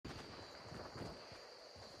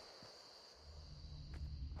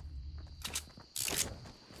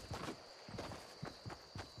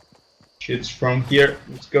Shoots from here.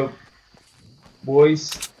 Let's go,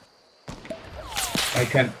 boys. I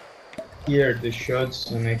can hear the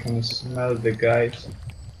shots and I can smell the guys.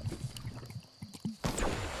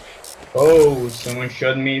 Oh, someone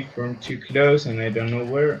shot me from too close and I don't know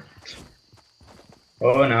where.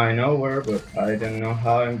 Oh, now I know where, but I don't know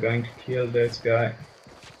how I'm going to kill this guy.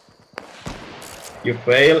 You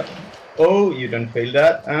fail. Oh, you don't fail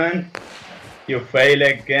that, and you fail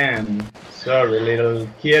again. Sorry, little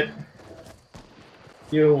kid.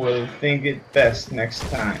 You will think it best next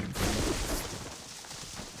time.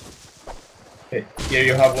 Okay, here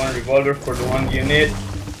you have one revolver for the one you need.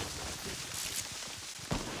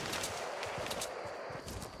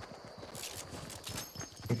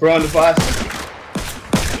 In front of us.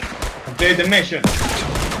 Complete the mission.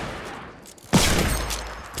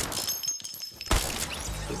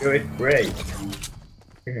 You do it great.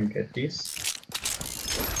 You can get this.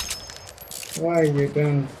 Why you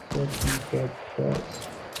don't fucking get that?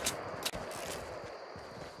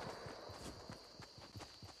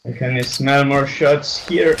 I can smell more shots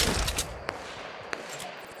here.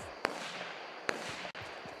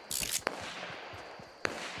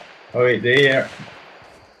 Oh wait, there.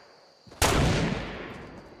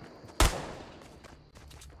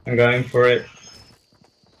 I'm going for it.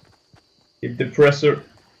 Keep the pressure.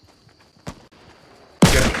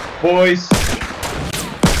 Good boys.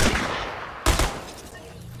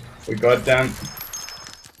 We got them.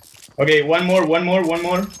 Okay, one more.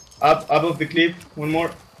 Up of the cliff, one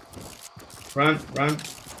more. Run.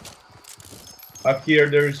 Up here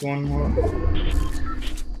there is one more.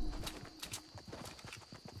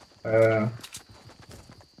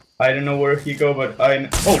 I don't know where he go, but I know.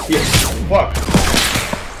 Oh, here. Fuck.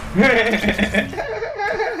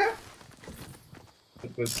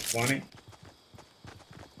 That was funny.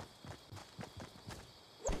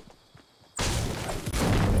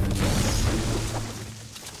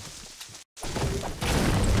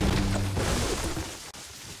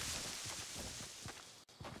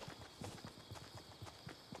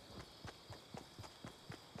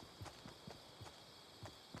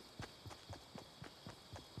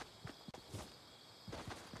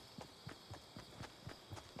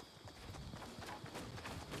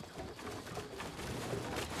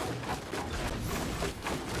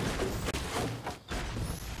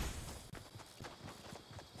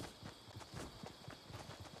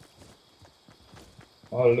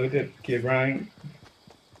 Oh, look at keep running.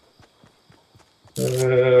 We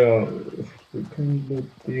can loot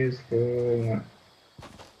this for.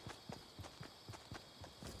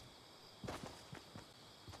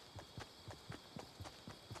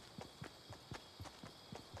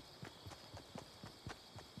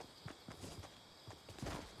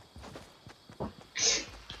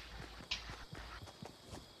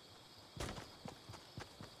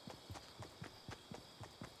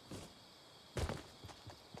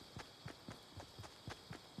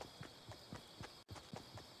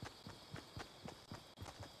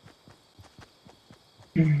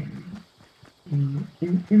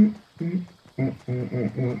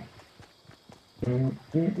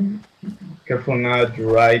 Careful not to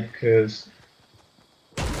ride, cause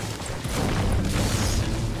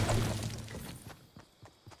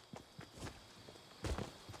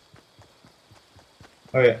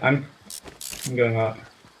okay, I'm going up.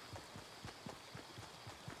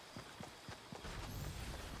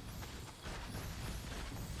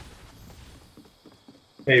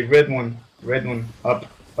 Hey, red one, up.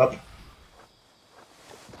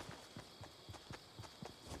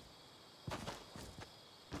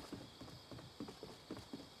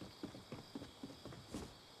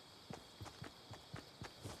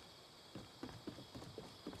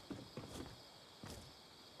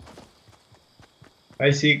 I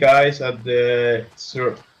see guys at the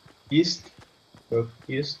southeast, but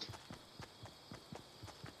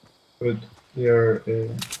they're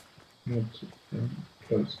not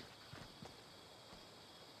close.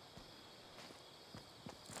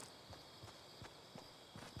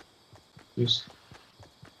 Just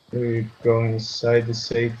go inside the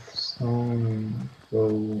safe zone and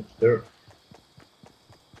go there.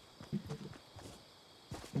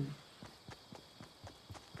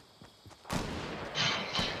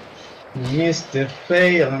 Missed the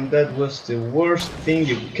fail, and that was the worst thing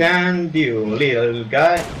you can do, little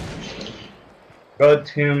guy. Got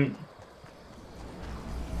him.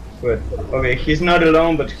 But okay, he's not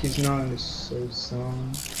alone, but he's not in the safe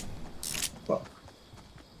zone. Fuck.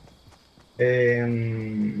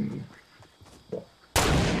 Fuck.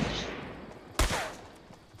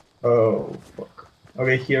 Oh fuck.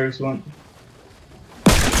 Okay, here's one.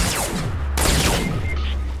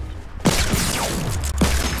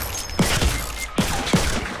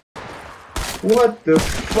 What the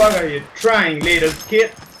fuck are you trying, little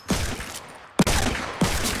kid?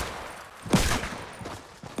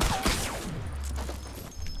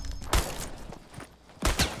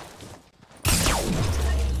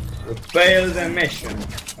 You failed the mission.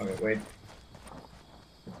 Okay, wait.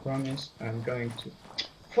 I promise I'm going to...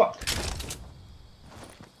 Fuck!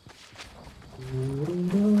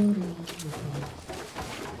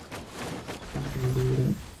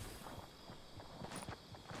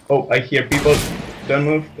 Oh, I hear people. Don't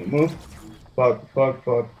move, don't move. Fuck, fuck,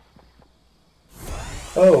 fuck.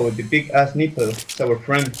 Oh, the big ass nipple. It's our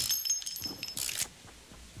friend.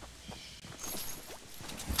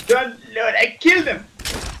 Don't load, I killed him!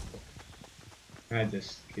 I'm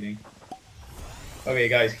just kidding. Okay,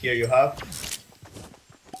 guys, here you have.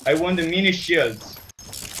 I want the mini shields.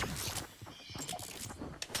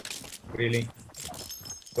 Really?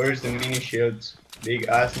 Where's the mini shields? Big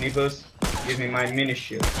ass nipples? Give me my mini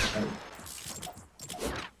shield. Oh.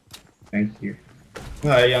 Thank you.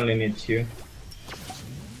 No, I only need two.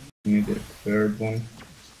 Need the third one.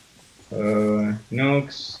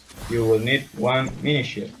 Nukes, you will need one mini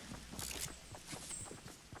shield.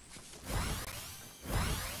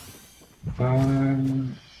 I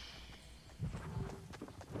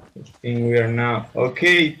think we are now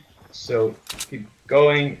okay. So keep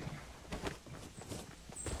going,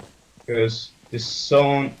 because this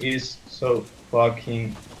zone is so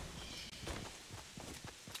fucking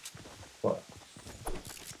fun.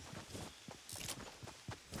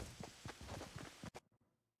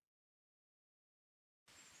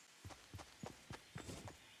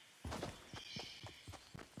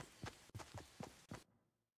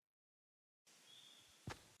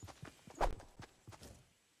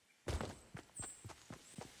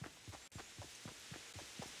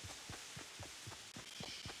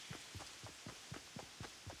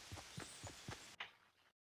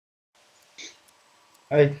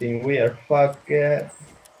 I think we are fucked.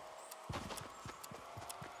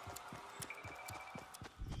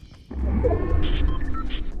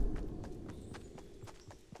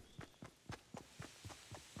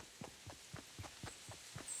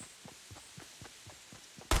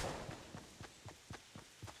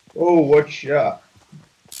 Oh, watch out.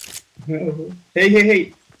 Hey, hey,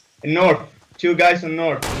 hey. North. Two guys on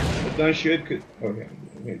north. But don't shoot. Okay,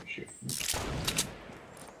 wait, shoot.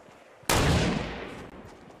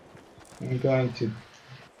 I'm going to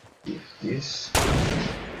give this.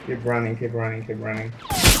 Keep running, keep running, keep running.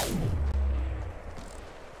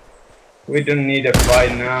 We don't need a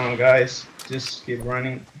fight now, guys. Just keep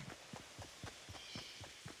running.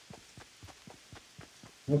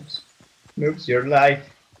 Oops. Oops, your life.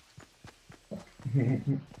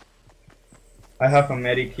 I have a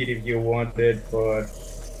medikit if you want it, but...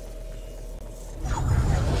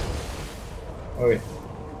 Okay.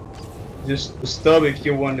 Just stop if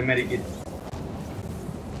you want the medikit.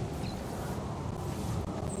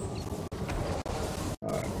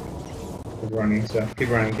 Keep running, so keep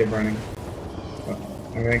running, keep running. Oh,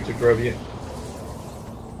 I'm going to drop you.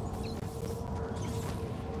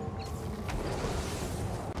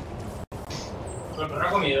 ¿El perro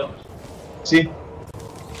ha comido? Sí.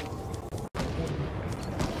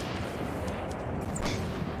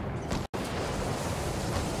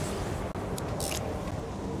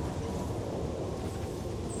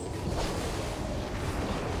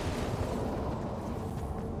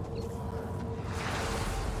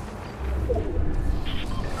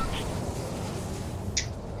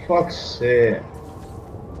 Fuck's sake.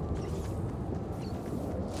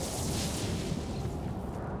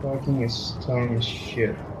 Fucking storm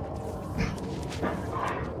shit.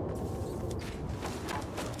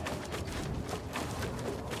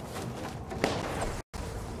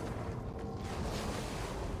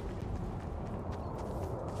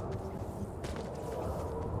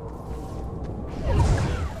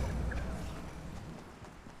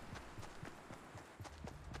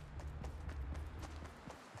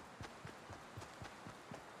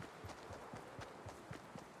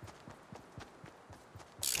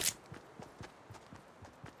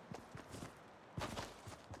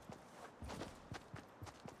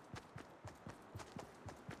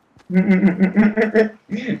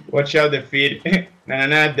 Watch out the feed. Nah,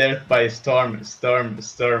 nah, death by storm, storm,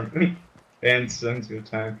 storm. Ends until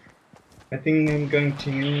time. I think I'm going to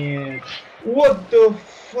need... What the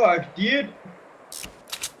fuck, dude?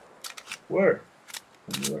 Where?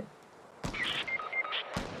 Where?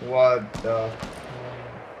 What the...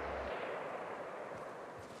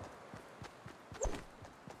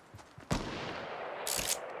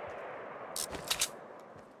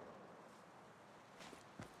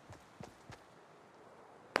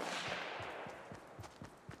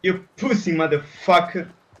 You pussy motherfucker.